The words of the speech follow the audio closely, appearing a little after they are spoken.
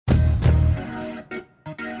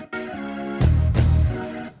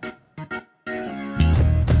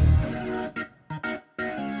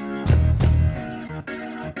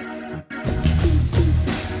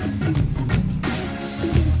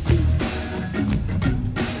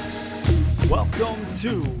Welcome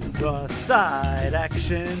to the Side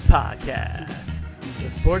Action Podcast, the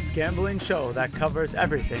sports gambling show that covers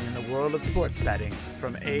everything in the world of sports betting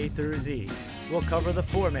from A through Z. We'll cover the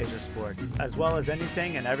four major sports, as well as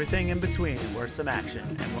anything and everything in between worth some action,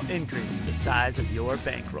 and will increase the size of your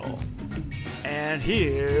bankroll. And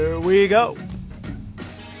here we go.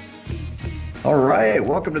 All right,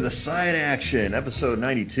 welcome to the Side Action, episode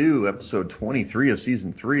 92, episode 23 of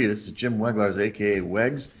season 3. This is Jim Weglars, aka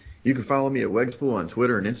Wegs. You can follow me at Wegspool on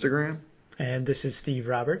Twitter and Instagram. And this is Steve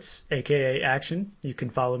Roberts, aka Action. You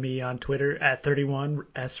can follow me on Twitter at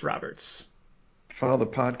 31sroberts. Follow the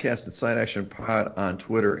podcast at Side Action Pod on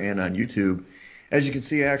Twitter and on YouTube. As you can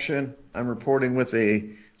see, Action, I'm reporting with a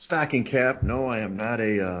stocking cap. No, I am not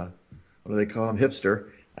a, what do they call them, hipster.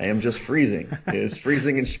 I am just freezing. It's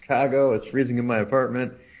freezing in Chicago. It's freezing in my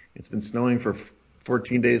apartment. It's been snowing for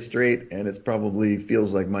 14 days straight, and it probably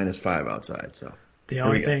feels like -5 outside. So the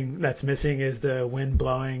only thing that's missing is the wind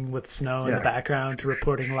blowing with snow in the background to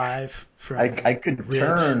reporting live. From I could Ridge.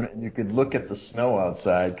 turn and you could look at the snow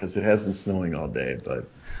outside because it has been snowing all day, but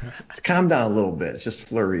it's calmed down a little bit. It's just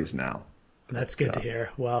flurries now. That's good to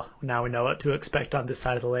hear. Well, now we know what to expect on this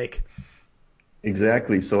side of the lake.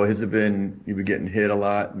 Exactly. So you've been getting hit a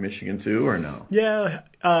lot in Michigan too, or no? Yeah.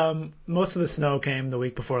 Most of the snow came the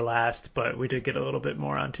week before last, but we did get a little bit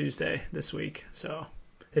more on Tuesday this week. So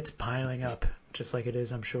it's piling up, just like it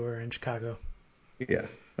is, I'm sure, in Chicago. Yeah.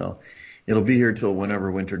 Well, it'll be here till whenever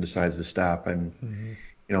winter decides to stop. I'm,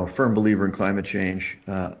 a firm believer in climate change,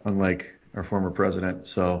 unlike our former president.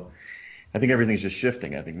 So I think everything's just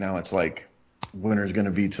shifting. I think now it's like winter's going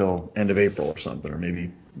to be till end of April or something, or maybe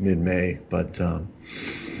mid-May. But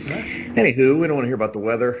anywho, we don't want to hear about the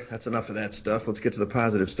weather. That's enough of that stuff. Let's get to the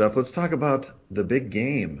positive stuff. Let's talk about the big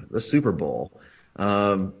game, the Super Bowl.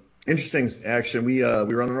 Interesting action. We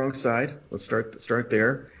were on the wrong side. Let's start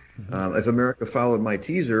there. If America followed my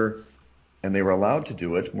teaser, and they were allowed to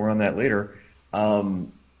do it, more on that later,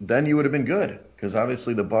 then you would have been good, because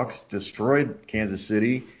obviously the Bucs destroyed Kansas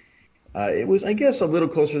City. It was, I guess, a little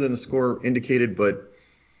closer than the score indicated, but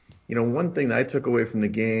one thing that I took away from the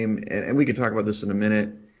game, and we can talk about this in a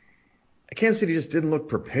minute, Kansas City just didn't look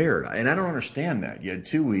prepared, and I don't understand that. You had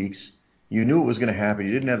 2 weeks. You knew it was going to happen.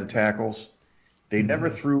 You didn't have the tackles. They never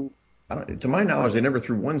threw, to my knowledge, they never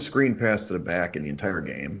threw one screen pass to the back in the entire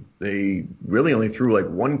game. They really only threw like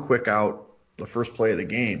one quick out the first play of the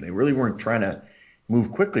game. They really weren't trying to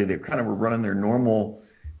move quickly. They kind of were running their normal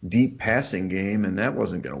deep passing game, and that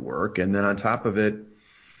wasn't going to work. And then on top of it,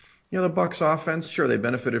 the Bucs offense, sure, they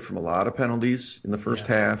benefited from a lot of penalties in the first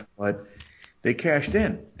half, but they cashed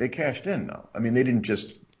in. They cashed in, though. I mean, they didn't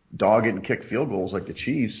just dog it and kick field goals like the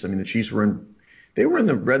Chiefs. I mean, the Chiefs were in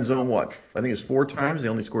the red zone, I think it's 4 times. They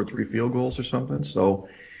only scored 3 field goals or something. So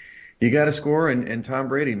you got to score. And Tom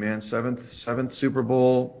Brady, man, seventh Super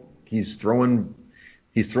Bowl. He's throwing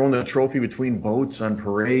the trophy between boats on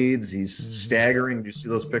parades. He's staggering. Did you see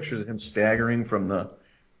those pictures of him staggering from the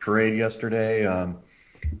parade yesterday?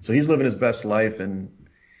 So he's living his best life. And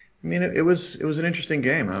I mean, it was an interesting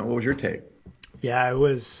game. What was your take? Yeah, I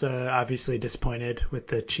was obviously disappointed with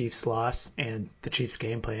the Chiefs' loss and the Chiefs'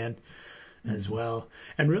 game plan as well.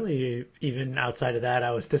 And really, even outside of that, I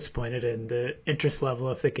was disappointed in the interest level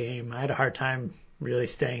of the game. I had a hard time really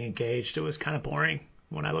staying engaged. It was kind of boring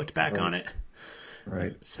when I looked back on it.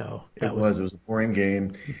 Right. So it was a boring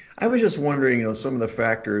game. I was just wondering, some of the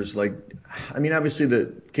factors, obviously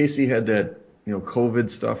the KC had that, COVID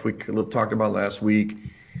stuff we talked about last week.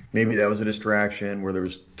 Maybe that was a distraction where there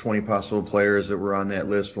was 20 possible players that were on that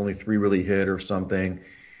list, but only 3 really hit or something.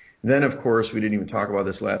 Then, of course, we didn't even talk about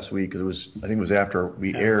this last week because I think it was after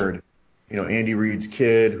we aired, Andy Reid's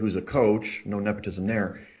kid, who's a coach, no nepotism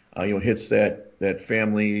there, hits that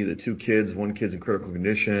family, the 2 kids, 1 kid's in critical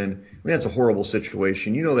condition. I mean, that's a horrible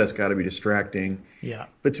situation. That's got to be distracting. Yeah.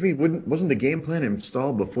 But to me, wasn't the game plan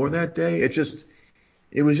installed before that day?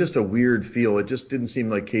 It was just a weird feel. It just didn't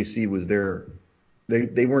seem like KC was there.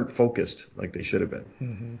 They weren't focused like they should have been.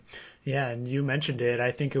 Mm-hmm. Yeah, and you mentioned it.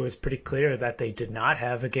 I think it was pretty clear that they did not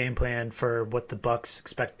have a game plan for what the Bucs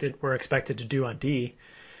were expected to do on D.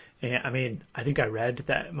 And I mean, I think I read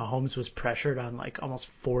that Mahomes was pressured on like almost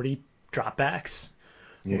 40 dropbacks,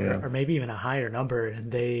 or maybe even a higher number,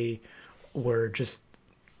 and they were just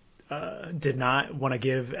did not want to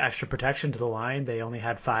give extra protection to the line. They only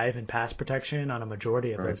had 5 in pass protection on a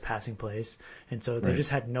majority of those passing plays, and so they just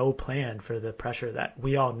had no plan for the pressure that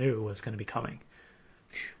we all knew was going to be coming.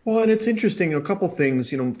 Well, and it's interesting, a couple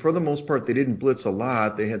things, for the most part, they didn't blitz a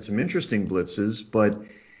lot. They had some interesting blitzes, but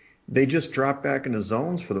they just dropped back into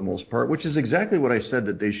zones for the most part, which is exactly what I said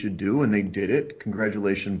that they should do, and they did it.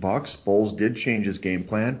 Congratulations, Bucs. Bowles did change his game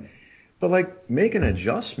plan. but like make an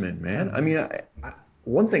adjustment, man. I mean,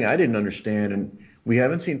 one thing I didn't understand, and we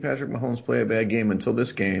haven't seen Patrick Mahomes play a bad game until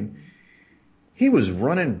this game. He was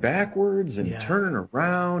running backwards and Yeah. turning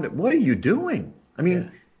around. What are you doing? I Yeah.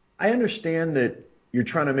 mean, I understand that you're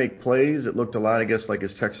trying to make plays. It looked a lot, I guess, like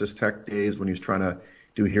his Texas Tech days when he was trying to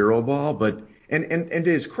do hero ball. But and to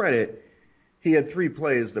his credit, he had 3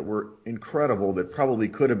 plays that were incredible that probably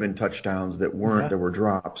could have been touchdowns that weren't, Yeah. that were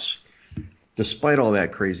drops, despite all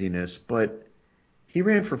that craziness. But he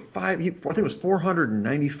ran for I think it was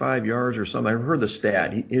 495 yards or something. I heard the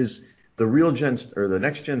stat. The real gen or the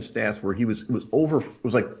next gen stats where it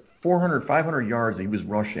was like 400, 500 yards that he was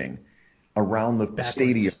rushing around the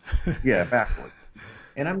stadium. Backwards. Yeah, backward.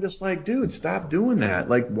 And I'm just like, dude, stop doing that.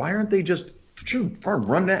 Like, why aren't they just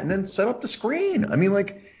run that and then set up the screen? I mean,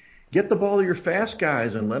 like, get the ball to your fast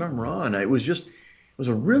guys and let them run. It was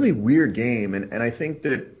a really weird game. And I think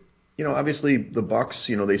that, obviously the Bucks,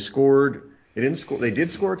 they scored. They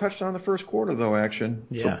did score a touchdown in the first quarter, though, action.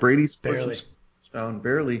 So Yeah. Brady scored some Barely. touchdown,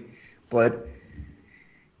 barely. But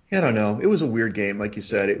I don't know. It was a weird game, like you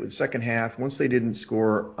said. It was second half. Once they didn't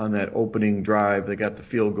score on that opening drive, they got the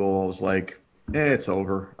field goal. I was like, it's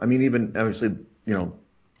over. I mean, even obviously,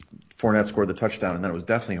 Fournette scored the touchdown, and then it was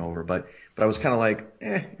definitely over. But I was kind of like,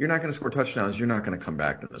 you're not going to score touchdowns. You're not going to come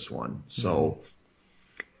back in this one. So,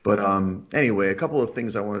 but anyway, a couple of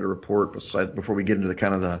things I wanted to report before we get into the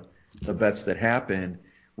kind of the bets that happened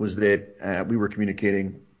was that we were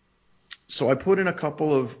communicating. So I put in a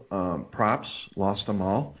couple of props, lost them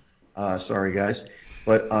all. Sorry, guys.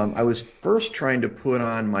 But I was first trying to put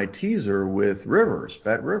on my teaser with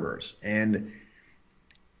Bet Rivers. And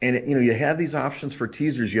you have these options for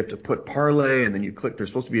teasers. You have to put parlay, and then you click. There's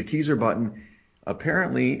supposed to be a teaser button.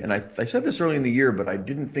 Apparently, and I said this early in the year, but I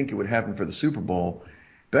didn't think it would happen for the Super Bowl.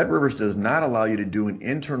 Bet Rivers does not allow you to do an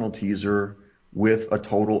internal teaser with a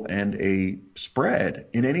total and a spread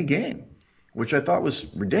in any game, which I thought was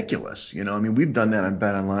ridiculous. I mean, we've done that on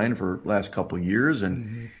BetOnline for the last couple of years,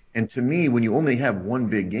 and to me, when you only have one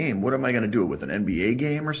big game, what am I going to do it with, an NBA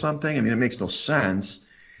game or something? I mean, it makes no sense.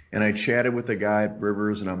 And I chatted with the guy at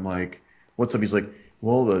Rivers, and I'm like, "What's up?" He's like,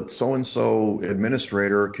 "Well, the so-and-so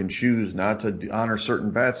administrator can choose not to honor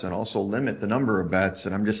certain bets and also limit the number of bets."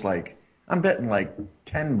 And I'm just like, I'm betting like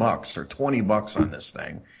 $10 or $20 on this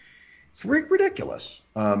thing. It's ridiculous.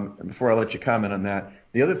 Before I let you comment on that,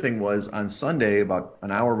 the other thing was on Sunday, about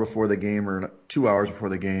an hour before the game or 2 hours before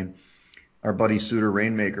the game, our buddy Suter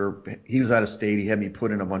Rainmaker, he was out of state. He had me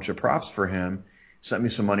put in a bunch of props for him, sent me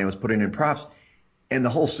some money. I was putting in props, and the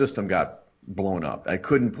whole system got blown up. I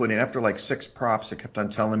couldn't put in, after like 6 props, it kept on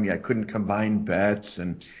telling me I couldn't combine bets,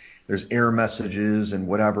 and there's error messages and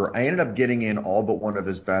whatever. I ended up getting in all but one of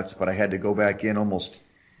his bets, but I had to go back in almost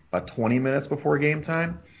about 20 minutes before game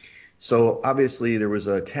time. So obviously there was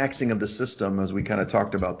a taxing of the system, as we kind of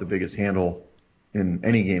talked about, the biggest handle in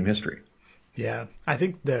any game history. Yeah, I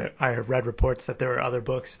think I read reports that there were other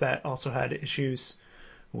books that also had issues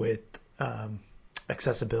with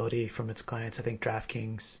accessibility from its clients. I think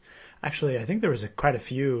DraftKings, actually, I think there was quite a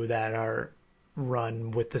few that are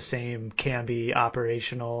run with the same can be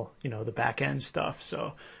operational, the back end stuff.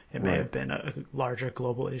 So it may have been a larger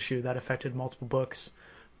global issue that affected multiple books,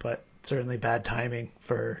 but certainly bad timing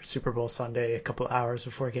for Super Bowl Sunday, a couple hours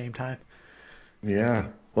before game time. Yeah,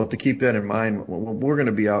 well, to keep that in mind, we're going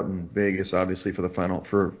to be out in Vegas, obviously, for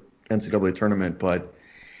NCAA tournament, but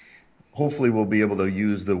hopefully we'll be able to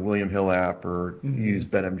use the William Hill app or use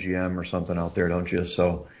BetMGM or something out there, don't you?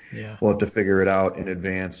 So Yeah. we'll have to figure it out in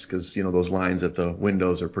advance because, those lines at the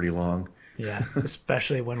windows are pretty long. Yeah,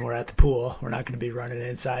 especially when we're at the pool. We're not going to be running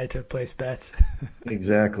inside to place bets.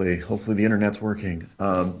 Exactly. Hopefully the internet's working.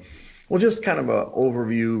 Well, just kind of a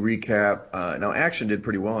overview recap. Now, Action did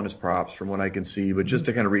pretty well on his props from what I can see, but just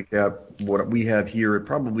to kind of recap what we have here, it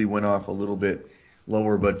probably went off a little bit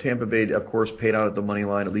lower, but Tampa Bay, of course, paid out at the money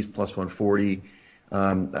line, at least plus 140.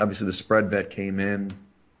 Obviously, the spread bet came in,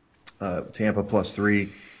 Tampa plus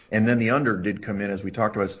 3. And then the under did come in, as we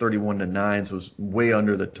talked about, it's 31-9, so it was way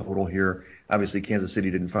under the total here. Obviously, Kansas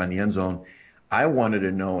City didn't find the end zone. I wanted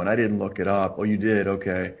to know, and I didn't look it up. Oh, you did?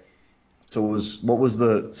 Okay. So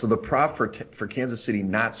the prop for Kansas City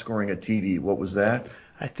not scoring a TD? What was that?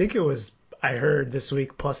 I think it was, I heard this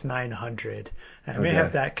week, plus 900. And I may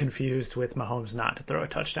have that confused with Mahomes not to throw a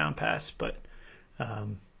touchdown pass, but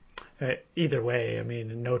either way, I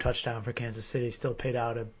mean, no touchdown for Kansas City still paid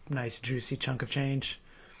out a nice juicy chunk of change.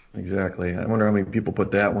 Exactly. I wonder how many people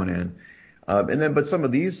put that one in. But some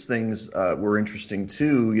of these things were interesting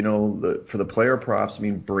too. For the player props, I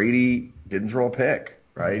mean, Brady didn't throw a pick,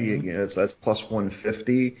 right? That's plus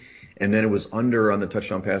 150, and then it was under on the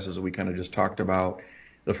touchdown passes that we kind of just talked about.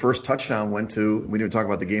 The first touchdown went to, we didn't talk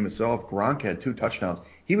about the game itself. Gronk had 2 touchdowns.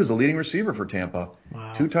 He was the leading receiver for Tampa.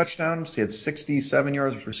 Wow. 2 touchdowns. He had 67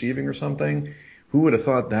 yards receiving or something. Who would have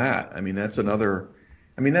thought that? I mean, that's another.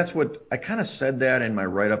 I mean, that's what I kind of said that in my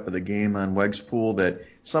write-up of the game on Wegspool that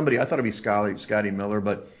somebody, I thought it'd be Scotty Miller,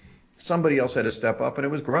 but somebody else had to step up, and it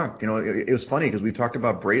was Gronk. You know, it was funny because we talked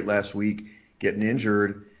about Brate last week getting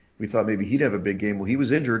injured. We thought maybe he'd have a big game. Well, he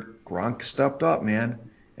was injured. Gronk stepped up, man.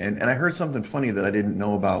 And I heard something funny that I didn't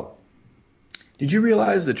know about. Did you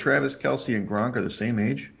realize that Travis Kelce and Gronk are the same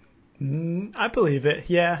age? I believe it.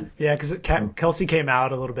 Yeah, because Kelsey came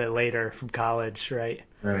out a little bit later from college, right?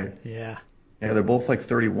 Right. Yeah. Yeah, they're both like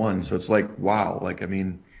 31, so it's like, wow. Like, I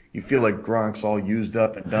mean, you feel like Gronk's all used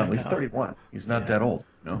up and done. He's 31. He's not that old,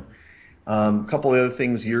 you know. A couple of other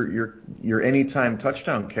things. Your anytime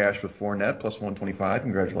touchdown cash with Fournette plus 125.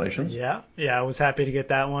 Congratulations. Yeah, I was happy to get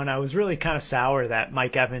that one. I was really kind of sour that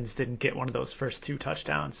Mike Evans didn't get one of those first 2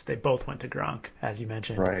 touchdowns. They both went to Gronk, as you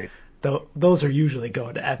mentioned. Right. Those are usually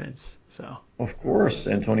going to Evans. So. Of course,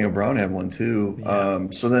 Antonio Brown had one too. Yeah.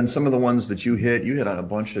 So then some of the ones that you hit on a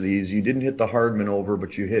bunch of these. You didn't hit the Hardman over,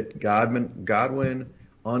 but you hit Godwin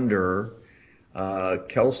under,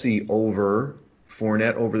 Kelce over,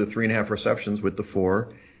 Fournette over the 3.5 receptions with the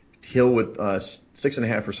 4, Hill with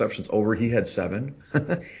 6.5 receptions over. He had 7.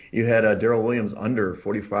 You had Darrell Williams under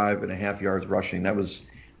 45.5 yards rushing. That was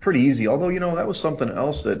pretty easy. Although, you know, that was something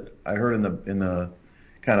else that I heard in the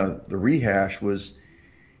kind of the rehash was,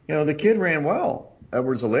 you know, the kid ran well.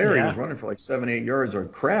 Edwards-Helaire was running for like 7-8 yards or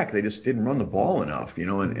crack. They just didn't run the ball enough, you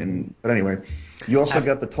know. But anyway, you also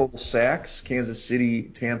got the total sacks. Kansas City,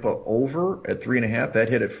 Tampa over at 3.5. That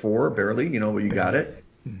hit at 4 barely, you know, but you got it.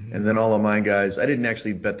 Mm-hmm. And then all of my guys, I didn't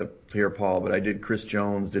actually bet the player Paul, but I did. Chris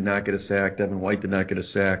Jones did not get a sack. Devin White did not get a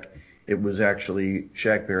sack. It was actually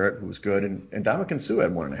Shaq Barrett who was good, and Ndamukong Suh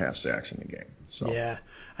had 1.5 sacks in the game. So yeah,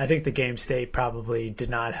 I think the game state probably did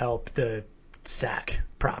not help the sack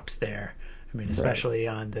props there. I mean, especially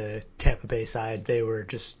on the Tampa Bay side, they were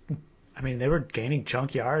gaining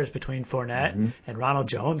chunk yards between Fournette and Ronald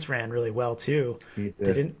Jones ran really well too. Brady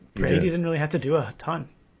didn't really have to do a ton.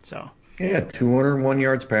 So yeah, 201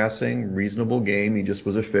 yards passing, reasonable game. He just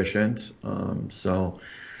was efficient. So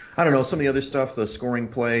I don't know, some of the other stuff, the scoring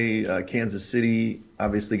play, Kansas City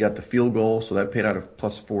obviously got the field goal, so that paid out of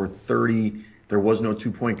plus 430. There was no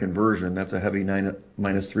 2-point conversion. That's a heavy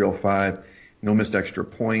minus 305. No missed extra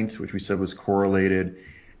points, which we said was correlated.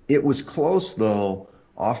 It was close, though.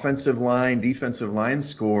 Offensive line, defensive line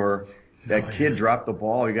score. That kid dropped the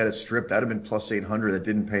ball. He got it stripped. That would have been plus 800. That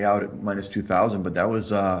didn't pay out at minus 2,000, but that was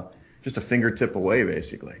just a fingertip away,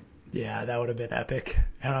 basically. Yeah, that would have been epic.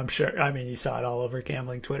 And I'm sure, I mean, you saw it all over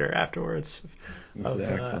gambling Twitter afterwards of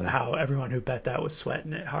how everyone who bet that was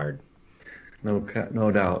sweating it hard. No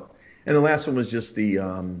doubt. And the last one was just the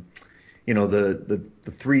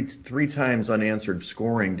the three times unanswered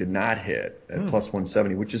scoring did not hit at plus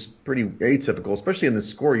 170, which is pretty atypical, especially in the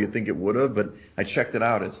score. You'd think it would have, but I checked it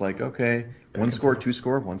out. It's like, okay, 1 score, 2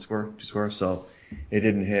 score, 1 score, 2 score. So it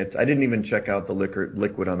didn't hit. I didn't even check out the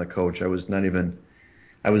liquid on the coach. I was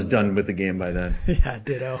done with the game by then. Yeah,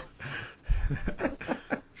 ditto.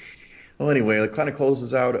 Well, anyway, it kind of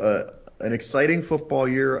closes out an exciting football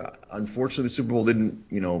year. Unfortunately, the Super Bowl didn't,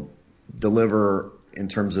 deliver in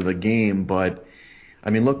terms of the game, but I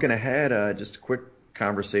mean, looking ahead, just a quick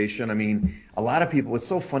conversation. I mean, a lot of people, it's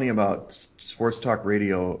so funny about sports talk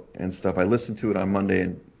radio and stuff. I listened to it on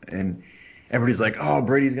Monday and everybody's like, oh,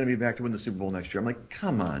 Brady's going to be back to win the Super Bowl next year. I'm like,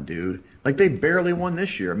 come on, dude. Like, they barely won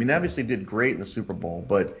this year. I mean, they obviously did great in the Super Bowl,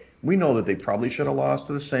 but we know that they probably should have lost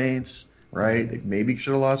to the Saints, right? They maybe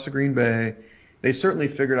should have lost to Green Bay. They certainly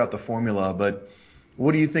figured out the formula, but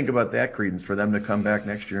what do you think about that credence for them to come back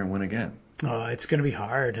next year and win again? It's going to be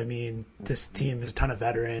hard. I mean, this team has a ton of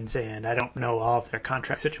veterans, and I don't know all of their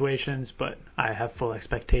contract situations, but I have full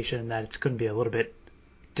expectation that it's going to be a little bit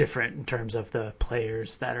different in terms of the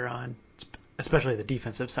players that are on, especially the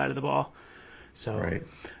defensive side of the ball. So, right.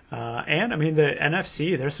 And I mean, the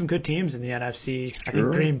NFC, there's some good teams in the NFC. Sure. I think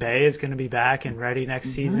Green Bay is going to be back and ready next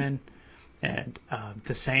season. And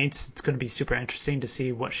the Saints, it's going to be super interesting to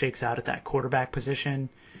see what shakes out at that quarterback position.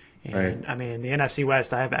 And right. I mean, the NFC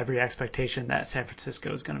West, I have every expectation that San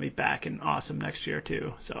Francisco is going to be back and awesome next year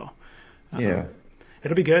too. So yeah,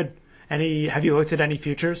 it'll be good. Have you looked at any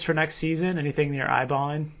futures for next season? Anything you're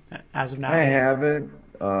eyeballing as of now? I haven't.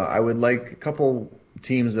 I would like a couple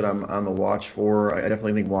teams that I'm on the watch for. I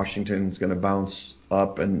definitely think Washington's going to bounce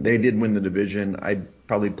up, and they did win the division. I'd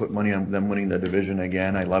probably put money on them winning the division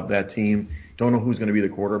again. I love that team. Don't know who's going to be the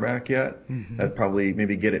quarterback yet. I'd probably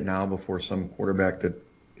maybe get it now before some quarterback that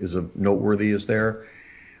is noteworthy is there.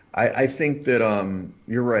 I think that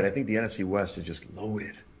you're right. I think the NFC West is just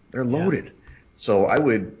loaded. They're Yeah. loaded. So I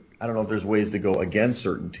don't know if there's ways to go against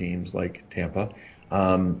certain teams like Tampa,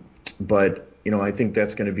 but I think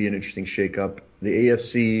that's going to be an interesting shakeup. The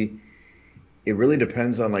AFC, it really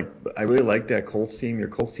depends on I really like that Colts team, your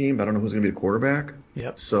Colts team. I don't know who's going to be the quarterback.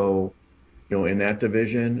 Yep. So in that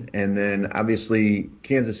division, and then obviously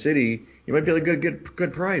Kansas City, you might be able to get a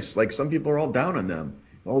good price. Like some people are all down on them.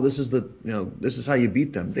 Oh, this is how you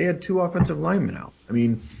beat them. They had two offensive linemen out. I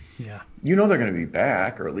mean, Yeah. they're going to be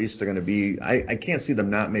back, or at least they're going to be. I can't see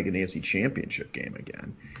them not making the AFC Championship game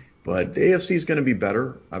again. But the AFC is going to be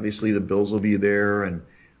better. Obviously, the Bills will be there, and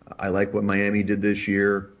I like what Miami did this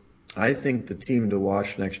year. I think the team to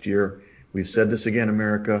watch next year. We've said this again,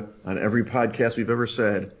 America, on every podcast we've ever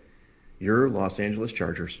said. Your Los Angeles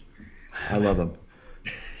Chargers. I love them.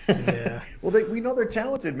 Yeah. Well, we know they're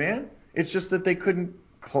talented, man. It's just that they couldn't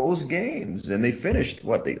close games, and they finished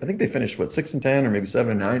I think they finished 6-10 or maybe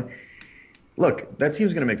 7-9. Look, that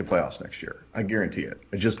team's going to make the playoffs next year. I guarantee it.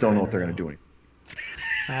 I just don't know if they're going to do anything.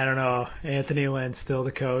 I don't know. Anthony Lynn's still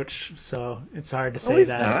the coach, so it's hard to Oh, say he's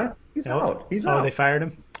that. not. He's out. He's Oh, out. they fired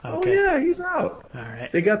him? Oh Okay. yeah, he's out. All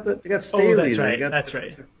right. They got Oh, Staley. that's right. They got That's the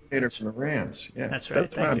right. coordinator from the Rams. Yeah, That's right.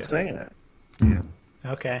 That's why Thank I'm you. saying that.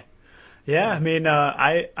 Yeah. Okay. Yeah, I mean,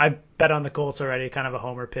 I bet on the Colts already, kind of a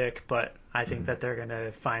homer pick, but I think that they're going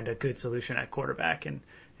to find a good solution at quarterback, and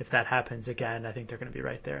if that happens again, I think they're going to be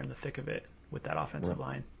right there in the thick of it with that offensive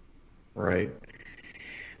line. Right.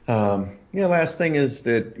 Last thing is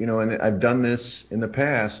that, and I've done this in the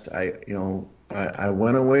past. I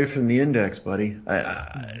went away from the index, buddy.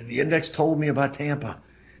 The index told me about Tampa,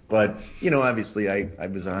 but obviously I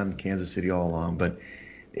was on Kansas City all along, but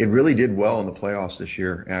it really did well in the playoffs this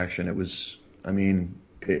year. Action. It was, I mean,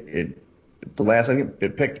 I think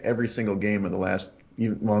it picked every single game of the last.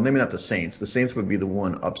 Well, maybe not the Saints. The Saints would be the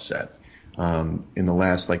one upset in the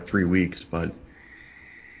last 3 weeks, but.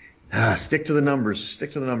 Stick to the numbers.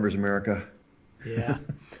 Stick to the numbers, America. Yeah.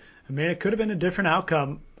 I mean, it could have been a different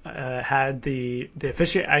outcome had the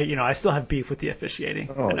officiate. I still have beef with the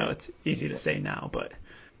officiating. I know it's easy to say now, but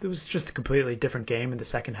it was just a completely different game in the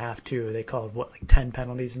second half too. They called 10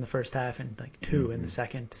 penalties in the first half and 2 in the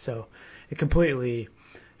second. So it completely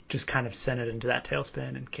just kind of sent it into that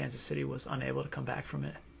tailspin, and Kansas City was unable to come back from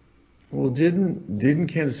it. Well, didn't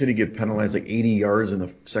Kansas City get penalized 80 yards in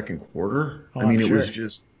the second quarter? Oh, I mean, I'm sure.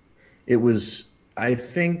 It was, I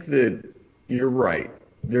think that you're right.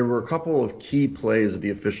 There were a couple of key plays that the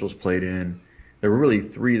officials played in. There were really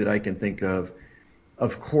 3 that I can think of.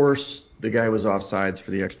 Of course, the guy was offsides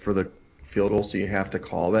for the field goal, so you have to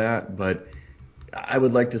call that. But I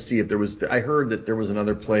would like to see if there was. I heard that there was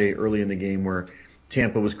another play early in the game where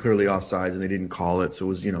Tampa was clearly offsides and they didn't call it, so it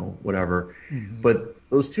was whatever. Mm-hmm. But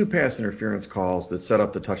those 2 pass interference calls that set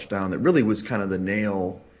up the touchdown, that really was kind of the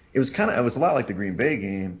nail. It was a lot like the Green Bay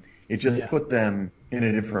game. It just put them in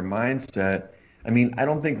a different mindset. I mean, I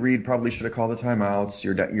don't think Reed probably should have called the timeouts.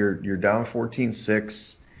 You're down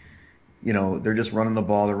 14-6. They're just running the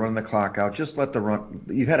ball. They're running the clock out. Just let the run.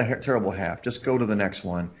 You've had a terrible half. Just go to the next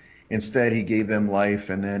one. Instead, he gave them life,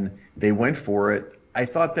 and then they went for it. I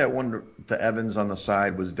thought that one to Evans on the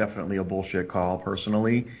side was definitely a bullshit call,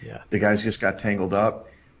 personally. Yeah. The guys just got tangled up,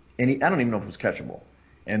 and I don't even know if it was catchable.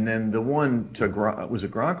 And then the one to was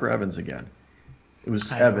it Gronk or Evans again? It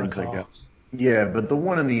was Evans, I guess. Yeah, but the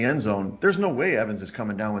one in the end zone, there's no way Evans is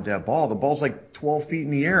coming down with that ball. The ball's 12 feet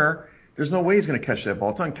in the air. There's no way he's going to catch that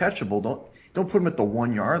ball. It's uncatchable. Don't put him at the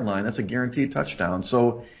 1 yard line. That's a guaranteed touchdown.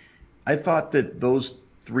 So I thought that those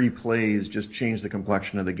 3 plays just changed the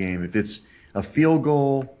complexion of the game. If it's a field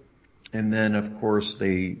goal, and then of course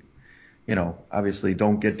they, obviously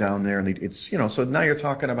don't get down there, and it's so now you're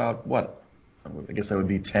talking about what? I guess that would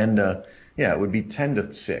be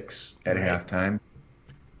 10-6 at halftime.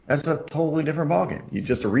 That's a totally different ballgame. You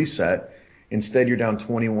just a reset. Instead, you're down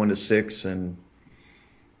 21-6 and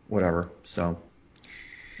whatever. So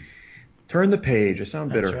turn the page. I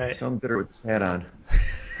sound bitter. Right. I sound bitter with this hat on.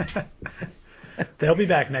 They'll be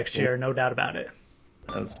back next year, no doubt about it.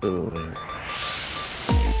 Absolutely.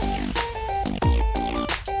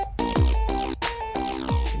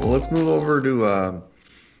 Well, let's move over to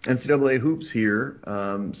NCAA hoops here.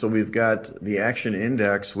 So we've got the Action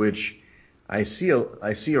Index, which I see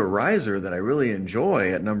a riser that I really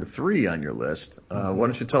enjoy at number 3 on your list. Why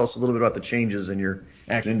don't you tell us a little bit about the changes in your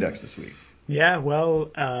Action Index this week? Yeah,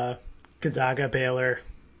 well, Gonzaga, Baylor,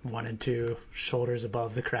 1 and 2, shoulders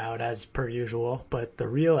above the crowd as per usual. But the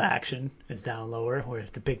real action is down lower, where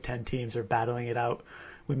the Big Ten teams are battling it out.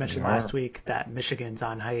 We mentioned last week that Michigan's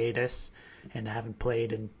on hiatus and haven't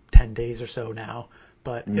played in 10 days or so now.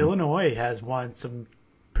 But Illinois has won some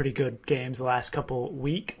pretty good games the last couple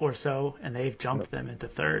week or so, and they've jumped them into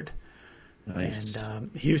third. Nice. And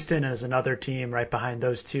Houston is another team right behind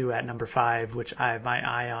those two at number 5, which I have my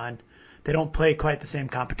eye on. They don't play quite the same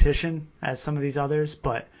competition as some of these others,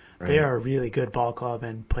 but they are a really good ball club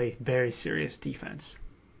and play very serious defense.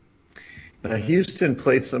 Now, Houston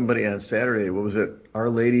played somebody on Saturday. What was it? Our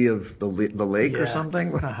Lady of the Lake or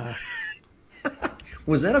something? Uh-huh.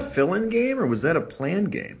 Was that a fill-in game or was that a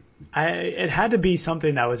planned game? It had to be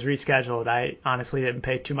something that was rescheduled. I honestly didn't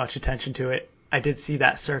pay too much attention to it. I did see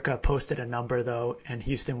that Circa posted a number, though, and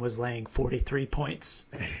Houston was laying 43 points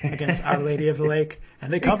against Our Lady of the Lake,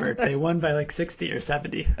 and they covered. They won by like 60 or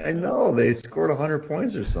 70. I know. They scored 100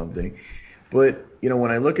 points or something. But,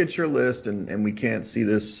 when I look at your list, and we can't see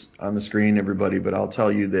this on the screen, everybody, but I'll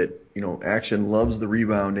tell you that, Action loves the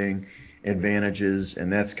rebounding advantages,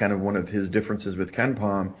 and that's kind of one of his differences with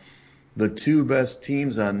KenPom. The two best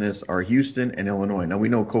teams on this are Houston and Illinois. Now, we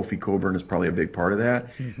know Kofi Cockburn is probably a big part of that,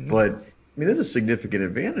 but there's a significant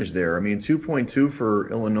advantage there. 2.2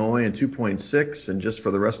 for Illinois and 2.6, and just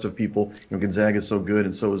for the rest of people, Gonzaga is so good,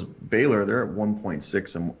 and so is Baylor. They're at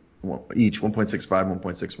 1.6 and each, 1.65,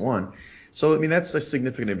 1.61. So, that's a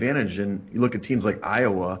significant advantage. And you look at teams like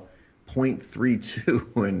Iowa,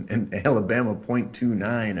 0.32, and Alabama,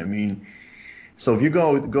 0.29. So if you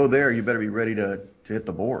go there, you better be ready to hit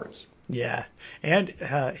the boards. Yeah, and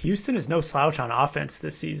Houston is no slouch on offense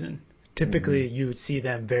this season. Typically, you would see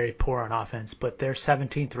them very poor on offense, but they're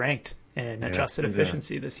 17th ranked in adjusted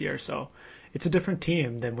efficiency this year. So it's a different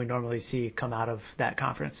team than we normally see come out of that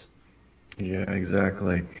conference. Yeah,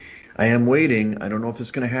 exactly. I am waiting. I don't know if this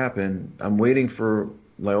is going to happen. I'm waiting for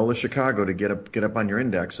Loyola Chicago to get up on your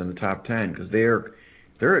index in the top 10 because they're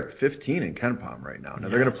at 15 in KenPom right now. Now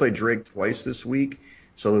they're going to play Drake twice this week,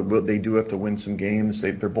 so they do have to win some games.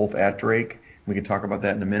 They're both at Drake. We can talk about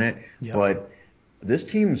that in a minute. Yep. But this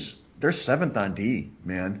team's they're 7th on D,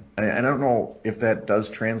 man. And I don't know if that does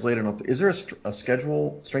translate. Is there a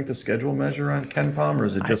strength of schedule measure on KenPom, or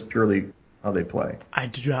is it just purely how they play? I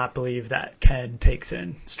do not believe that Ken takes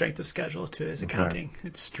in strength of schedule to his accounting.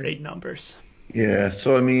 It's straight numbers. Yeah,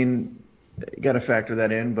 so you got to factor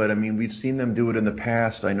that in, but we've seen them do it in the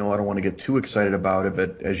past. I know I don't want to get too excited about it,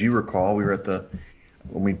 but as you recall, we were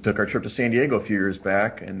when we took our trip to San Diego a few years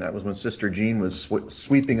back, and that was when Sister Jean was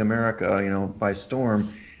sweeping America, by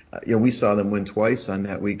storm. We saw them win twice on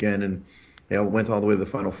that weekend, and they went all the way to the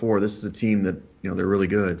Final Four. This is a team that they're really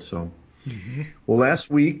good. So, Well, last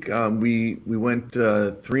week we went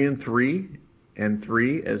 3-3 and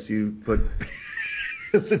 3, as you put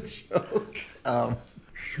as a joke.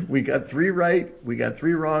 We got 3 right, we got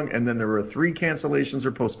 3 wrong, and then there were 3 cancellations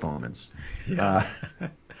or postponements. Yeah.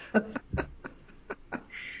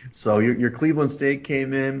 So your Cleveland State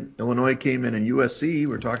came in, Illinois came in, and USC.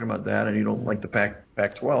 We're talking about that, and you don't like the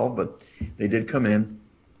Pac-12, but they did come in.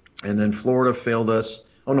 And then Florida failed us.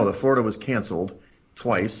 Oh, no, the Florida was canceled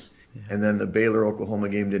twice. Yeah. And then the Baylor-Oklahoma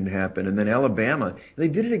game didn't happen. And then Alabama, they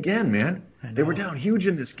did it again, man. They were down huge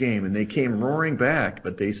in this game, and they came roaring back,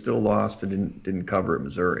 but they still lost and didn't cover at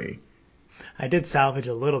Missouri. I did salvage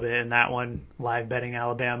a little bit in that one, live betting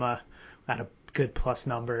Alabama at a good plus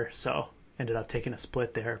number, so ended up taking a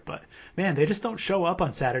split there. But, man, they just don't show up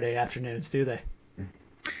on Saturday afternoons, do they?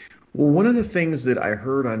 Well, one of the things that I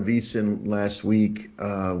heard on VSiN last week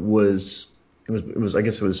was I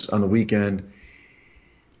guess it was on the weekend.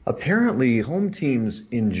 Apparently, home teams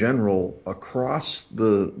in general across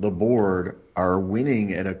the board are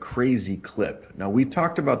winning at a crazy clip. Now, we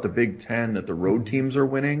talked about the Big Ten that the road teams are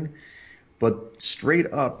winning, but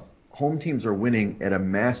straight up, home teams are winning at a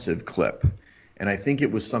massive clip. And I think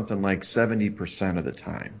it was something like 70% of the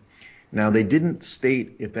time. Now, they didn't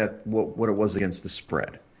state if what it was against the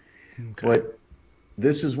spread. Okay. But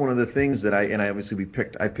this is one of the things that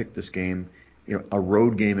I picked this game, a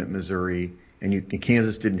road game at Missouri, and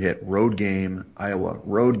Kansas didn't hit. Road game, Iowa,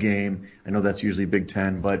 road game. I know that's usually Big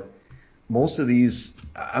Ten, but most of these,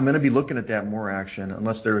 I'm going to be looking at that more action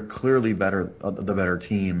unless they're clearly the better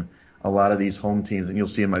team. A lot of these home teams, and you'll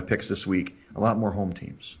see in my picks this week, a lot more home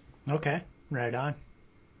teams. Okay, right on.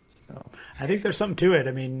 So, I think there's something to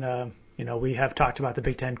it. We have talked about the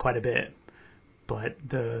Big Ten quite a bit, but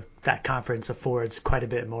that conference affords quite a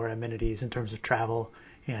bit more amenities in terms of travel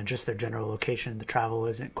and just their general location. The travel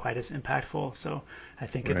isn't quite as impactful, so I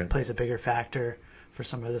think it plays a bigger factor for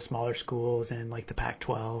some of the smaller schools and like the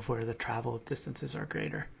Pac-12 where the travel distances are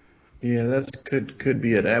greater. Yeah, that could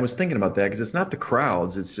be it. I was thinking about that because it's not the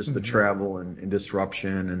crowds, it's just the travel and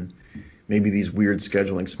disruption and maybe these weird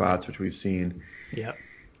scheduling spots which we've seen. Yep.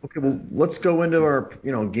 Okay, well, let's go into our,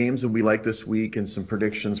 games that we like this week and some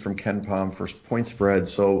predictions from Ken Palm for point spread.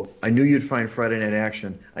 So I knew you'd find Friday night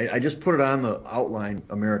action. I just put it on the outline,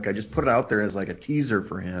 America. I just put it out there as like a teaser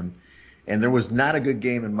for him. And there was not a good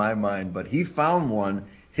game in my mind, but he found one.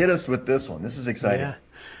 Hit us with this one. This is exciting. Yeah.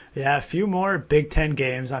 Yeah, a few more Big Ten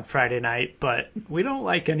games on Friday night, but we don't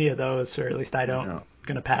like any of those, or at least I don't. No.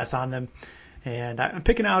 Going to pass on them. And I'm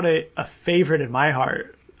picking out a favorite in my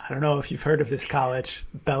heart. I don't know if you've heard of this college,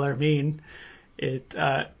 Bellarmine. It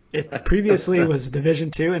previously was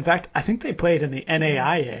Division Two. In fact, I think they played in the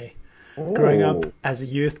NAIA. Growing up Oh, as a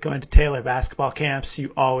youth, going to Taylor basketball camps,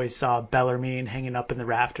 you always saw Bellarmine hanging up in the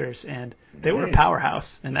rafters, and they were a nice.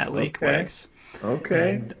 powerhouse in that league, Okay. Wags.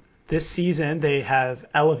 Okay. And this season, they have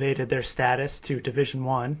elevated their status to Division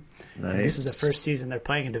One, and this is the Nice. first season they're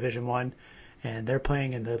playing in Division One, and they're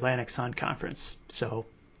playing in the Atlantic Sun Conference. So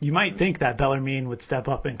you might think that Bellarmine would step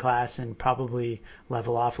up in class and probably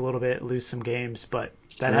level off a little bit, lose some games, but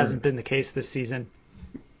that Sure. hasn't been the case this season.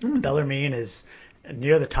 Hmm. Bellarmine is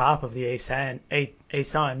near the top of the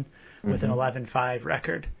A-Sun with an Hmm. 11-5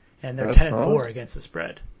 record, and they're That's 10-4 awesome. against the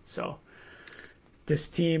spread. So this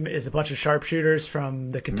team is a bunch of sharpshooters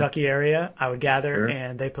from the Hmm. Kentucky area, I would gather, Sure.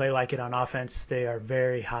 and they play like it on offense. They are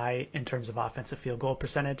very high in terms of offensive field goal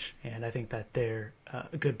percentage, and I think that they're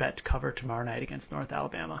a good bet to cover tomorrow night against North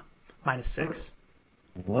Alabama, -6.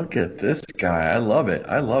 Look at this guy. I love it.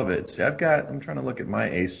 I love it. See, I'm trying to look at my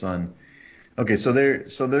ace son. Okay, so they're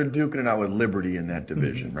duking it out with Liberty in that Mm-hmm.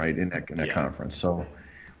 division, right? In that Yeah, conference. So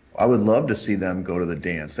I would love to see them go to the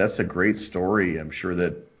dance. That's a great story. I'm sure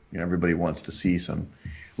that everybody wants to see some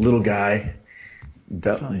little guy,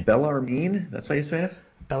 definitely. Bellarmine. That's how you say it?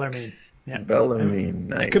 Bellarmine. Yeah.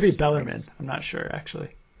 Bellarmine. It could be Nice, Bellarmine. nice. I'm not sure, actually.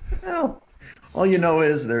 Well, all you know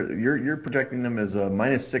is you're projecting them as a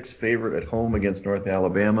 -6 favorite at home against North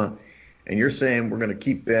Alabama, and you're saying we're going to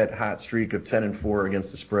keep that hot streak of 10-4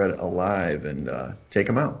 against the spread alive and take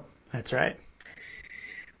them out. That's right.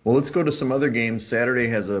 Well, let's go to some other games. Saturday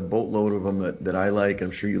has a boatload of them that I like.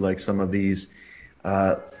 I'm sure you like some of these.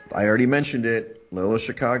 Uh, I already mentioned it. Loyola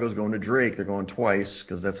Chicago's going to Drake. They're going twice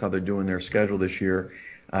because that's how they're doing their schedule this year,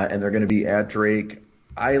 and they're going to be at Drake.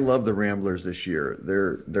 I love the Ramblers this year.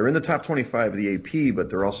 They're in the top 25 of the AP, but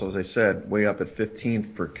they're also, as I said, way up at 15th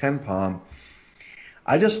for KenPom.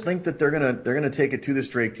 I just think that they're gonna take it to this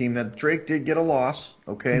Drake team. That Drake did get a loss.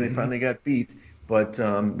 Okay, they Mm-hmm. finally got beat. But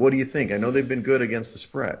what do you think? I know they've been good against the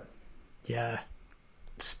spread. Yeah,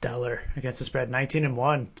 stellar against the spread.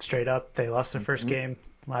 19-1 straight up. They lost their first Hmm. game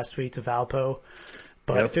last week to Valpo,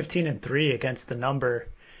 but Yep. 15-3 against the number.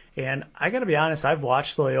 And I got to be honest, I've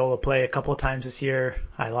watched Loyola play a couple of times this year.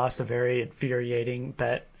 I lost a very infuriating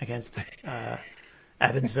bet against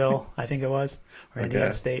Evansville, I think it was, or Indiana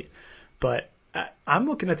Okay. State. But I'm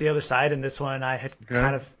looking at the other side in this one. I had Okay.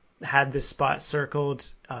 kind of had this spot circled.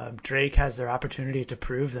 Drake has their opportunity to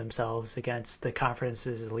prove themselves against the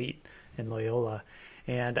conference's elite in Loyola.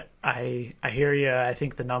 And I hear you. I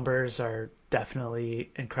think the numbers are definitely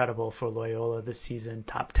incredible for Loyola this season,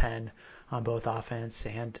 top 10 on both offense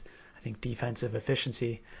and I think defensive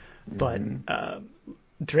efficiency. But Hmm.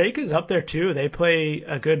 Drake is up there too. They play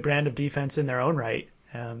a good brand of defense in their own right.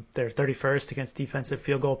 They're 31st against defensive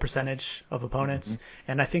field goal percentage of Hmm. opponents,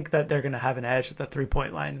 and I think that they're going to have an edge at the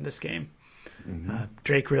 3-point line in this game. Hmm.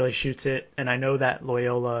 Drake really shoots it, and I know that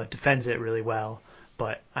Loyola defends it really well,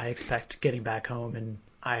 but I expect getting back home in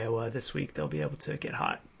Iowa this week, they'll be able to get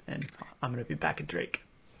hot, and I'm going to be back at Drake.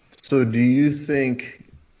 So do you think?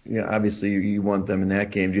 Yeah, obviously you want them in that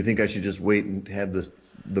game. Do you think I should just wait and have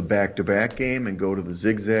the back-to-back game and go to the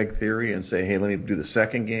zigzag theory and say, hey, let me do the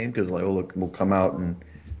second game because Loyola will come out and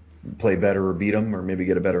play better or beat them or maybe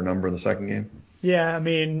get a better number in the second game? Yeah, I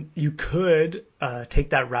mean, you could take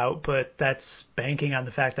that route, but that's banking on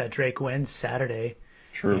the fact that Drake wins Saturday.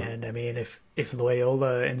 True. And I mean, if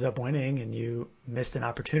Loyola ends up winning and you missed an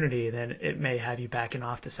opportunity, then it may have you backing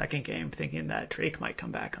off the second game, thinking that Drake might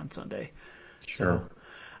come back on Sunday. So Sure.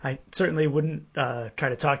 I certainly wouldn't try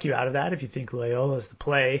to talk you out of that if you think Loyola is the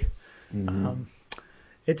play. Hmm. Um,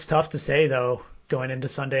 it's tough to say though going into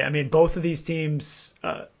Sunday. I mean, both of these teams.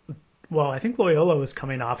 Well, I think Loyola was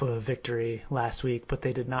coming off of a victory last week, but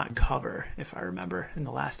they did not cover, if I remember, in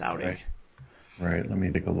the last outing. Right. Right. Let me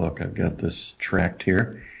take a look. I've got this tracked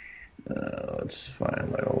here. Let's find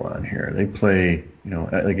Loyola on here. They play,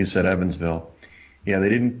 like you said, Evansville. Yeah, they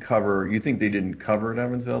didn't cover. You think they didn't cover at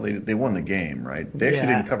Evansville? They won the game, right? They actually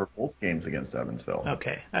didn't Yeah. cover both games against Evansville.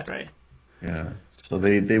 Okay, that's right. Yeah. So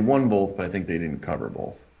they won both, but I think they didn't cover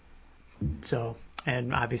both. So,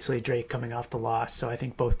 and obviously Drake coming off the loss, so I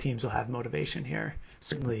think both teams will have motivation here.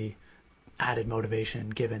 Certainly added motivation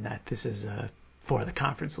given that this is a for the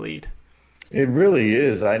conference lead. It really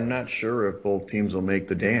is. I'm not sure if both teams will make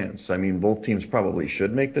the dance. I mean, both teams probably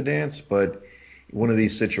should make the dance, but one of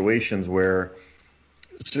these situations where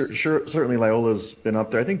certainly Loyola's been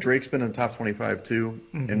up there. I think Drake's been in the top 25 too,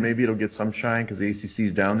 and maybe it'll get some shine because the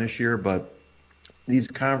ACC's down this year. But these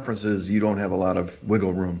conferences, you don't have a lot of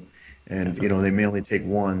wiggle room, and they may only take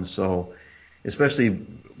one. So, especially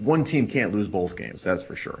one team can't lose both games. That's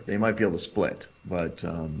for sure. They might be able to split, but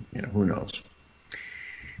who knows?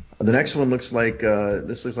 The next one looks like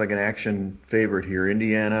this looks like an action favorite here.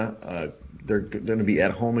 Indiana, they're going to be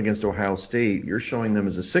at home against Ohio State. You're showing them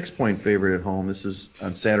as a 6-point favorite at home. This is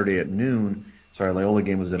on Saturday at noon. Sorry, Loyola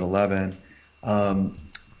game was at 11.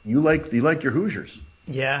 You like your Hoosiers?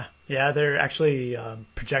 Yeah, they're actually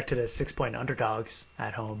projected as 6-point underdogs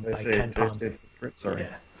at home by KenPom. Sorry.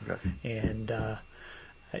 Yeah. Okay. And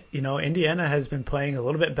Indiana has been playing a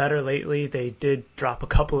little bit better lately. They did drop a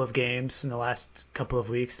couple of games in the last couple of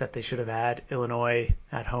weeks that they should have had. Illinois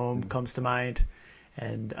at home comes to mind.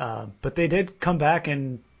 And but they did come back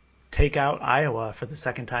and take out Iowa for the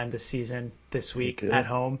second time this season this week at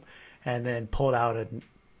home, and then pulled out a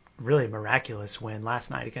really miraculous win last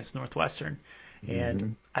night against Northwestern.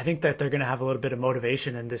 And I think that they're going to have a little bit of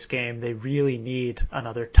motivation in this game. They really need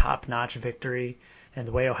another top-notch victory. And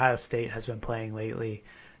the way Ohio State has been playing lately,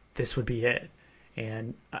 this would be it.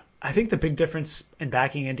 And I think the big difference in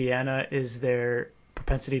backing Indiana is their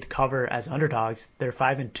propensity to cover as underdogs. They're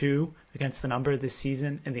 5-2 against the number this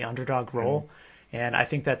season in the underdog role. And I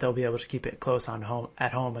think that they'll be able to keep it close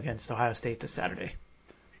at home against Ohio State this Saturday.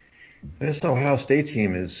 This Ohio State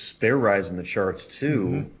team they're rising the charts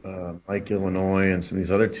too. Like Illinois and some of these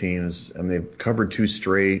other teams, and they've covered 2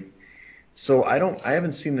 straight. So I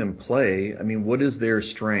haven't seen them play. I mean, what is their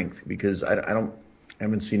strength? Because I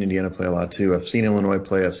haven't seen Indiana play a lot too. I've seen Illinois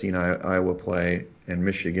play, I've seen Iowa play, and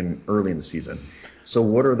Michigan early in the season. So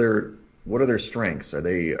what are their strengths? Are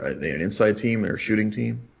they an inside team or a shooting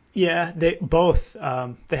team? Yeah, they both.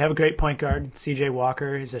 They have a great point guard. C.J.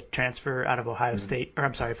 Walker is a transfer out of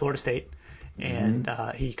Florida State, and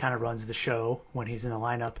he kind of runs the show when he's in the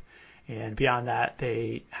lineup. And beyond that,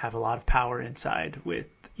 they have a lot of power inside with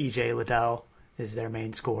E.J. Liddell is their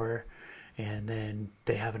main scorer, and then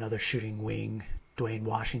they have another shooting wing, Dwayne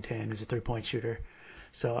Washington, who's a 3-point shooter.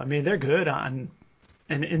 So I mean, they're good on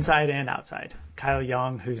an inside and outside. Kyle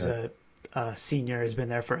Young, who's a senior, has been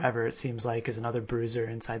there forever, it seems like, is another bruiser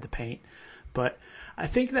inside the paint. But I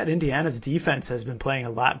think that Indiana's defense has been playing a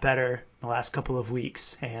lot better the last couple of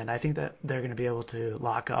weeks, and I think that they're going to be able to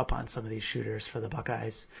lock up on some of these shooters for the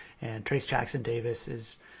Buckeyes. And Trace Jackson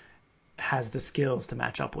Davis has the skills to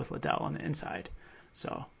match up with Liddell on the inside.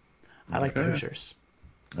 So I like the Hoosiers.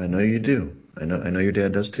 I know you do. I know your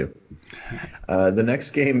dad does too. The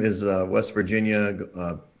next game is West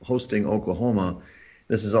Virginia hosting Oklahoma.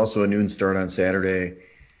 This is also a noon start on Saturday.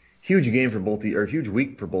 Huge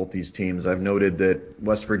week for both these teams. I've noted that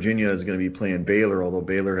West Virginia is going to be playing Baylor, although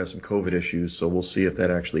Baylor has some COVID issues, so we'll see if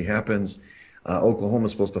that actually happens. Oklahoma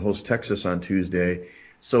is supposed to host Texas on Tuesday.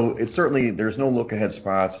 So it's certainly, there's no look-ahead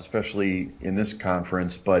spots, especially in this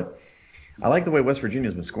conference, but I like the way West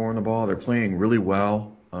Virginia's been scoring the ball. They're playing really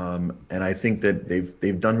well, and I think that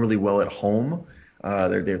they've done really well at home.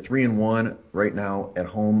 They're 3-1 right now at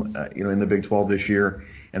home, in the Big 12 this year,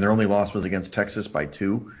 and their only loss was against Texas by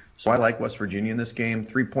 2. So I like West Virginia in this game.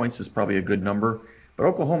 3 points is probably a good number, but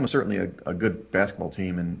Oklahoma is certainly a good basketball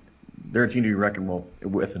team, and they're a team to be reckoned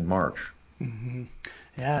with in March. Mm-hmm.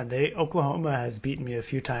 Yeah, Oklahoma has beaten me a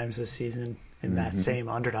few times this season in that same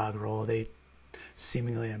underdog role. They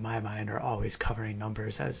seemingly, in my mind, are always covering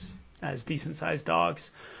numbers as decent-sized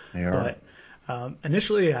dogs. They are. But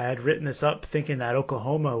initially, I had written this up thinking that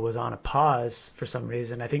Oklahoma was on a pause for some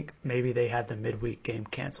reason. I think maybe they had the midweek game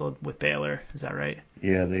canceled with Baylor. Is that right?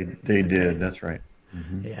 Yeah, they did. That's right.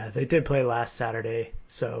 Mm-hmm. Yeah, they did play last Saturday.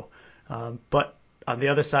 So, but on the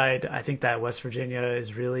other side, I think that West Virginia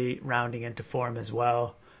is really rounding into form as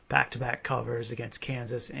well. Back-to-back covers against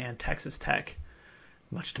Kansas and Texas Tech,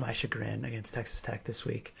 much to my chagrin, against Texas Tech this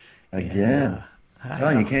week. Again. I'm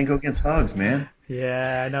telling you can't go against Hogs, man.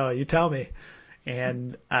 Yeah, I know. You tell me.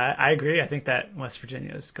 And I agree. I think that West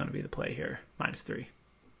Virginia is going to be the play here, -3.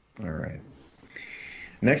 All right.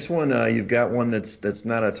 Next one, you've got one that's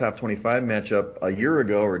not a top 25 matchup. A year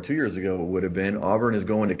ago or 2 years ago it would have been. Auburn is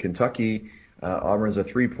going to Kentucky. Auburn's a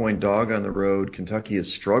 3-point dog on the road. Kentucky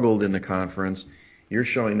has struggled in the conference. You're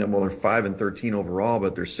showing them, well, they're 5-13 overall,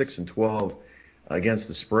 but they're 6-12 against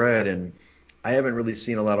the spread. And I haven't really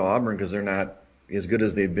seen a lot of Auburn because they're not as good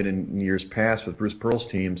as they've been in years past with Bruce Pearl's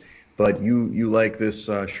teams. But you like this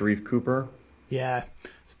Sharif Cooper? Yeah,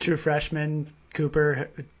 true freshman Cooper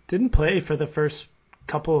didn't play for the first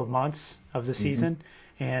couple of months of the season,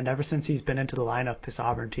 and ever since he's been into the lineup, this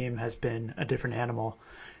Auburn team has been a different animal.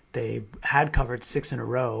 They had covered 6 in a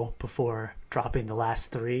row before dropping the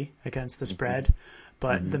last 3 against the spread.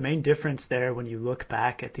 But the main difference there when you look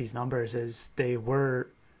back at these numbers is they were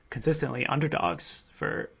consistently underdogs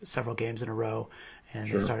for several games in a row. And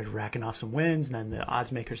they started racking off some wins, and then the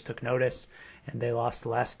odds makers took notice, and they lost the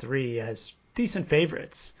last 3 as decent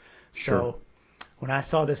favorites. So when I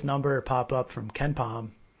saw this number pop up from KenPom,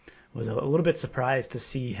 was a little bit surprised to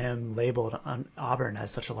see him labeled on Auburn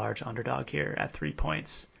as such a large underdog here at 3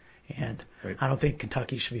 points. And I don't think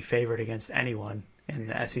Kentucky should be favored against anyone in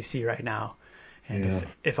the SEC right now. And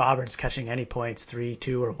if Auburn's catching any points, 3,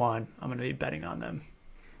 2, or 1, I'm going to be betting on them.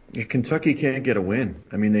 Yeah, Kentucky can't get a win.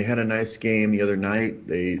 I mean, they had a nice game the other night.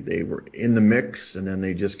 They were in the mix, and then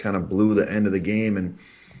they just kind of blew the end of the game. And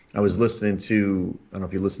I was listening to, I don't know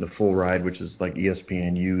if you listen to Full Ride, which is like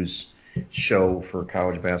ESPNU's show for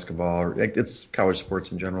college basketball, or it's college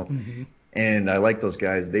sports in general. And I like those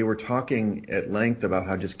guys. They were talking at length about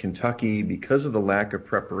how just Kentucky, because of the lack of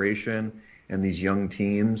preparation and these young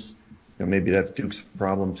teams, maybe that's Duke's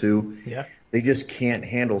problem too. Yeah. They just can't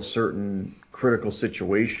handle certain critical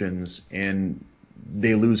situations, and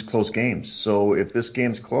they lose close games. So if this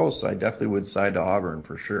game's close, I definitely would side to Auburn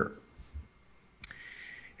for sure.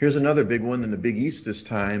 Here's another big one in the Big East this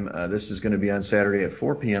time. This is going to be on Saturday at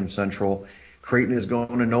 4 p.m. Central. Creighton is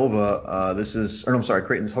going to Nova.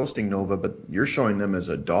 Creighton's hosting Nova, but you're showing them as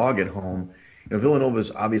a dog at home. Villanova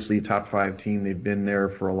is obviously a top 5 team. They've been there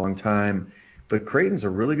for a long time, but Creighton's a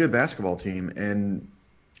really good basketball team, and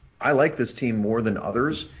I like this team more than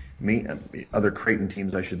others, other Creighton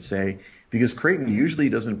teams, I should say, because Creighton usually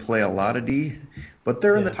doesn't play a lot of D, but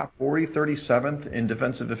they're in the top 40, 37th in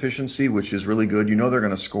defensive efficiency, which is really good. They're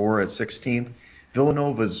going to score at 16th.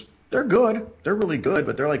 Villanova's, they're good. They're really good,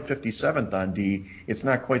 but they're like 57th on D. It's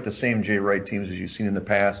not quite the same Jay Wright teams as you've seen in the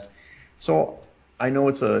past. So I know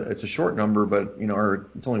it's a short number, but or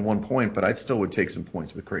it's only 1 point, but I still would take some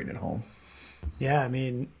points with Creighton at home. Yeah, I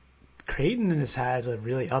mean, Creighton has had a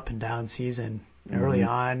really up and down season. Early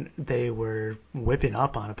on, they were whipping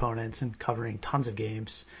up on opponents and covering tons of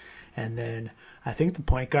games. And then I think the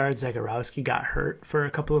point guard, Zagorowski, got hurt for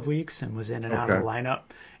a couple of weeks and was in and out of the lineup,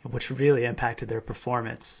 which really impacted their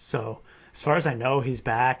performance. So as far as I know, he's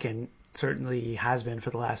back, and certainly he has been for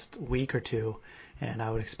the last week or two. And I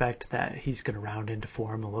would expect that he's going to round into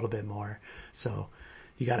form a little bit more. So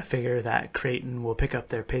you got to figure that Creighton will pick up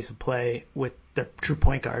their pace of play with their true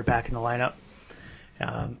point guard back in the lineup.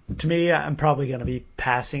 To me, I'm probably going to be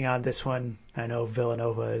passing on this one. I know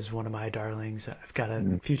Villanova is one of my darlings. I've got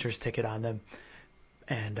a futures ticket on them,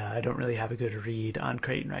 and I don't really have a good read on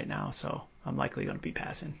Creighton right now, so I'm likely going to be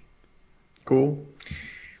passing. Cool.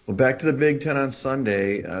 Well, back to the Big Ten on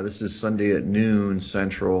Sunday. This is Sunday at noon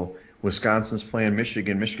Central. Wisconsin's playing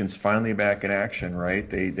Michigan. Michigan's finally back in action, right?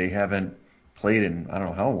 They haven't played in I don't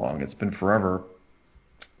know how long. It's been forever.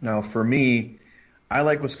 Now, for me, I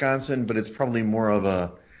like Wisconsin, but it's probably more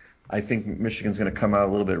of I think Michigan's going to come out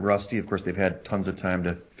a little bit rusty. Of course, they've had tons of time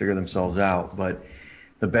to figure themselves out. But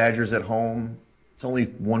the Badgers at home, it's only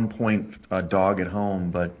 1 point dog at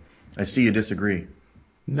home, but I see you disagree.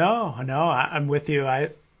 No, I'm with you.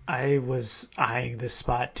 I was eyeing this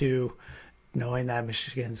spot too, knowing that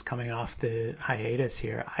Michigan's coming off the hiatus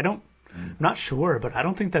here. I'm not sure, but I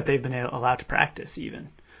don't think that they've been allowed to practice even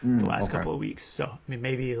the last couple of weeks. So, I mean,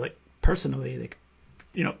 maybe like personally they could,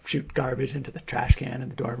 shoot garbage into the trash can in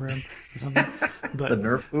the dorm room or something. But the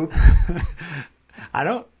Nerf hoop?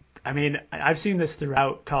 I've seen this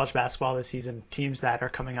throughout college basketball this season. Teams that are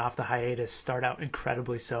coming off the hiatus start out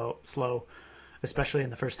incredibly slow, especially in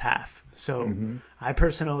the first half. So I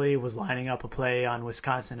personally was lining up a play on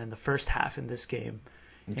Wisconsin in the first half in this game,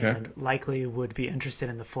 and likely would be interested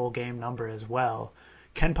in the full game number as well.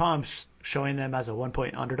 KenPom's showing them as a 1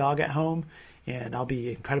 point underdog at home, and I'll be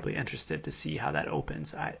incredibly interested to see how that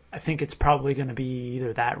opens. I think it's probably going to be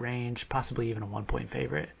either that range, possibly even a 1 point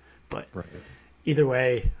favorite. But either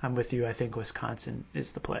way, I'm with you. I think Wisconsin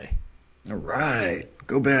is the play. All right.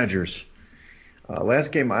 Go Badgers.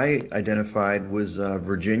 Last game I identified was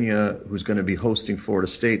Virginia, who's going to be hosting Florida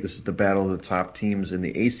State. This is the battle of the top teams in the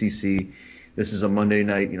ACC. This is a Monday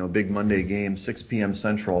night, big Monday game, 6 p.m.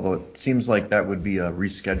 Central, although it seems like that would be a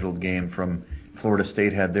rescheduled game from Florida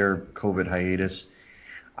State had their COVID hiatus.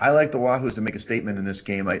 I like the Wahoos to make a statement in this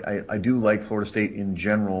game. I do like Florida State in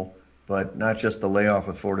general, but not just the layoff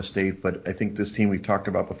with Florida State, but I think this team we've talked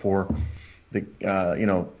about before,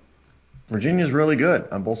 Virginia's really good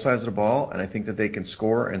on both sides of the ball, and I think that they can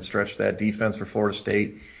score and stretch that defense for Florida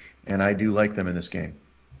State, and I do like them in this game.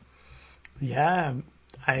 Yeah,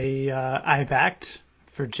 I backed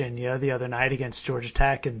Virginia the other night against Georgia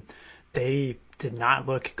Tech, and they did not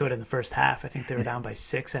look good in the first half. I think they were down by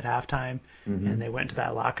 6 at halftime, and they went into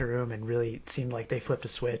that locker room and really seemed like they flipped a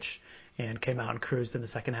switch and came out and cruised in the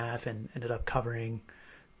second half and ended up covering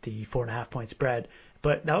the 4.5-point spread.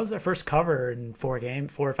 But that was their first cover in 4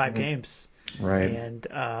 or 5 games. Right. And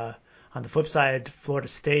on the flip side, Florida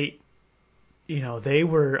State, they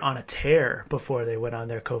were on a tear before they went on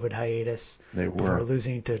their COVID hiatus. They were. Before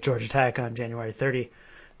losing to Georgia Tech on January 30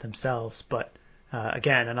 themselves. But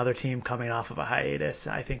again, another team coming off of a hiatus.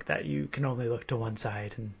 I think that you can only look to one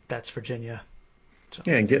side, and that's Virginia. So.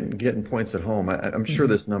 Yeah, and getting points at home. I'm sure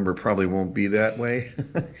this number probably won't be that way,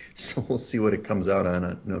 so we'll see what it comes out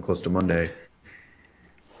on close to Monday.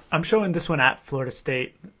 I'm showing this one at Florida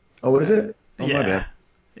State. Oh, is it? Oh, yeah. My bad.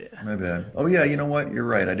 Yeah. My bad. Oh, yeah. You know what? You're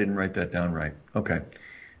right. I didn't write that down right. Okay,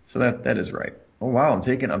 so that is right. Oh, wow. I'm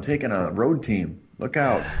taking a road team. Look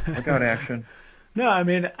out! Look out, action. No, I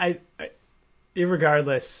mean, I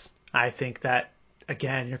irregardless, I think that.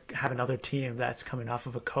 Again, you have another team that's coming off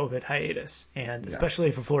of a COVID hiatus, and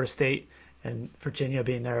especially for Florida State and Virginia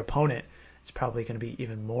being their opponent, it's probably going to be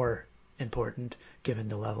even more important given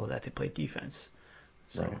the level that they play defense.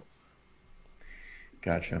 So, right.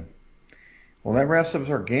 Gotcha. Well, that wraps up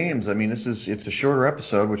our games. I mean, it's a shorter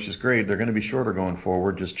episode, which is great. They're going to be shorter going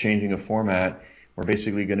forward, just changing a format. We're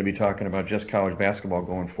basically going to be talking about just college basketball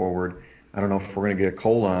going forward. I don't know if we're going to get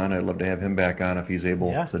Cole on. I'd love to have him back on if he's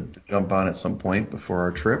able to jump on at some point before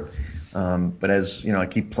our trip. But as I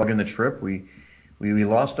keep plugging the trip. We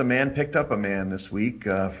lost a man, picked up a man this week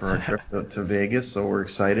for our trip to Vegas. So we're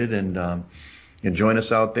excited and join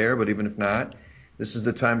us out there. But even if not, this is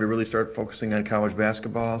the time to really start focusing on college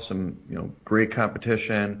basketball. Some great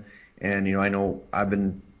competition. And I know I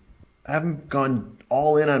haven't gone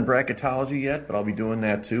all in on bracketology yet, but I'll be doing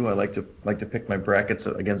that too. I like to pick my brackets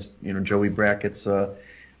against Joey Brackets of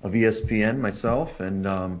ESPN myself, and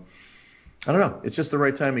I don't know. It's just the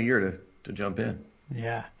right time of year to jump in.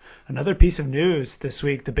 Yeah. Another piece of news this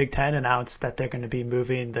week: the Big Ten announced that they're going to be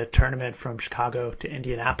moving the tournament from Chicago to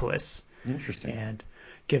Indianapolis. Interesting. And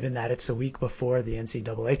given that it's a week before the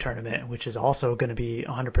NCAA tournament, which is also going to be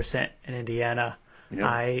 100% in Indiana. Yep.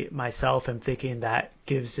 I myself am thinking that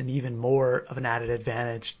gives an even more of an added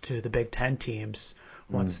advantage to the Big Ten teams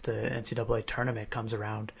once the NCAA tournament comes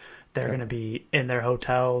around. They're going to be in their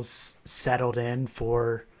hotels, settled in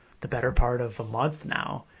for the better part of a month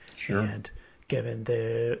now. Sure. And given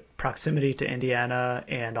the proximity to Indiana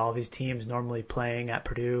and all these teams normally playing at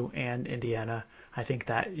Purdue and Indiana, I think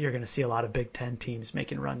that you're going to see a lot of Big Ten teams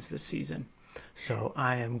making runs this season. So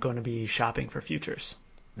I am going to be shopping for futures.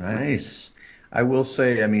 Nice. I will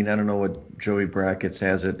say, I don't know what Joey Brackets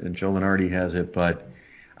has it and Joe Lenardi has it, but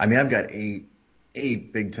I've got eight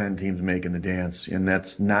Big Ten teams making the dance, and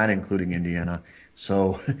that's not including Indiana.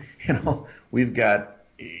 So, you're going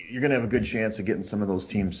to have a good chance of getting some of those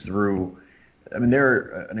teams through.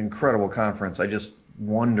 They're an incredible conference. I just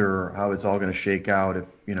wonder how it's all going to shake out if,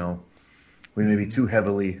 we may be too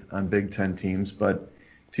heavily on Big Ten teams. But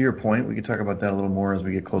to your point, we could talk about that a little more as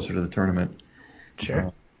we get closer to the tournament.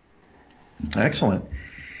 Sure. Excellent.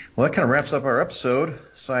 Well, that kind of wraps up our episode.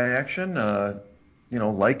 Side Action.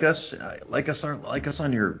 Like us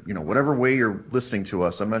on your, whatever way you're listening to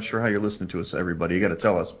us. I'm not sure how you're listening to us, everybody. You got to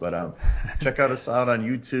tell us, but check us out on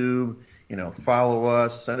YouTube. Follow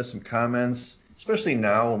us, send us some comments, especially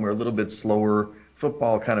now when we're a little bit slower.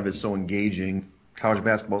 Football kind of is so engaging. College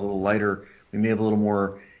basketball is a little lighter. We may have a little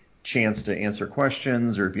more chance to answer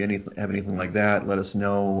questions, or if you have anything like that, let us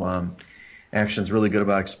know. Action's really good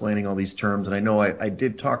about explaining all these terms. And I know I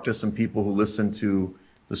did talk to some people who listened to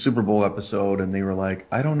the Super Bowl episode, and they were like,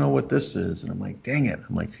 I don't know what this is. And I'm like, dang it.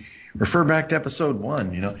 I'm like, refer back to episode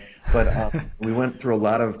 1, But we went through a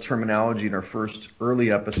lot of terminology in our first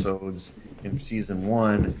early episodes in season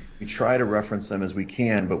 1. We try to reference them as we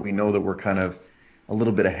can, but we know that we're kind of a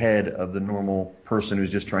little bit ahead of the normal person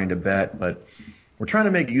who's just trying to bet. But we're trying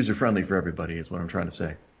to make it user-friendly for everybody is what I'm trying to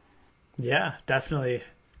say. Yeah, definitely.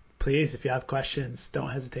 Please, if you have questions,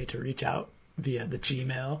 don't hesitate to reach out via the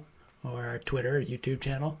Gmail or our Twitter or YouTube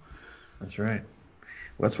channel. That's right.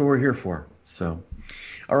 Well, that's what we're here for. So,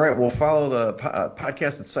 all right. Well, follow the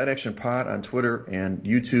podcast at Side Action Pod on Twitter and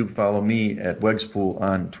YouTube. Follow me at Wegspool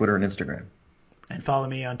on Twitter and Instagram. And follow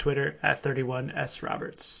me on Twitter at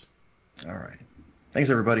 31sroberts. All right.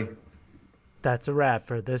 Thanks, everybody. That's a wrap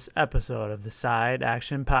for this episode of the Side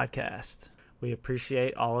Action Podcast. We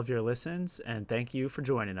appreciate all of your listens, and thank you for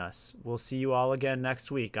joining us. We'll see you all again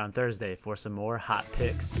next week on Thursday for some more hot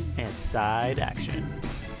picks and side action.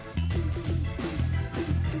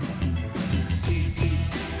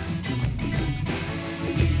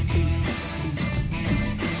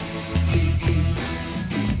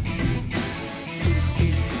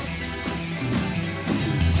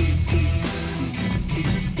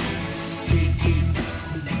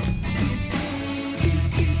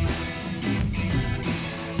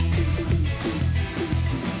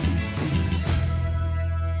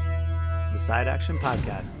 Side Action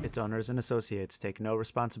Podcast, its owners and associates take no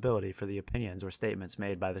responsibility for the opinions or statements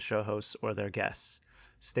made by the show hosts or their guests.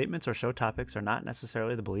 Statements or show topics are not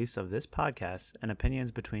necessarily the beliefs of this podcast, and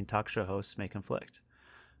opinions between talk show hosts may conflict.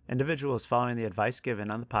 Individuals following the advice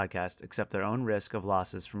given on the podcast accept their own risk of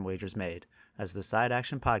losses from wagers made. As the Side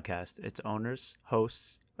Action Podcast, its owners,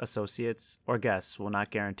 hosts, associates, or guests will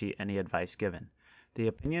not guarantee any advice given. The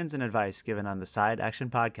opinions and advice given on the Side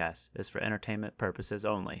Action Podcast is for entertainment purposes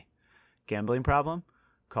only. Gambling problem?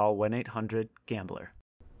 Call 1-800-GAMBLER.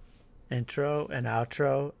 Intro and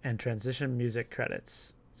outro and transition music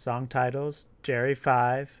credits. Song titles Jerry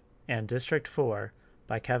 5 and District 4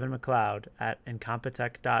 by Kevin MacLeod at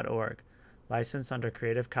incompetech.org. Licensed under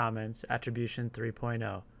Creative Commons Attribution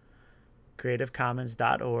 3.0.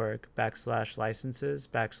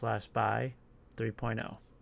 creativecommons.org/licenses/by 3.0.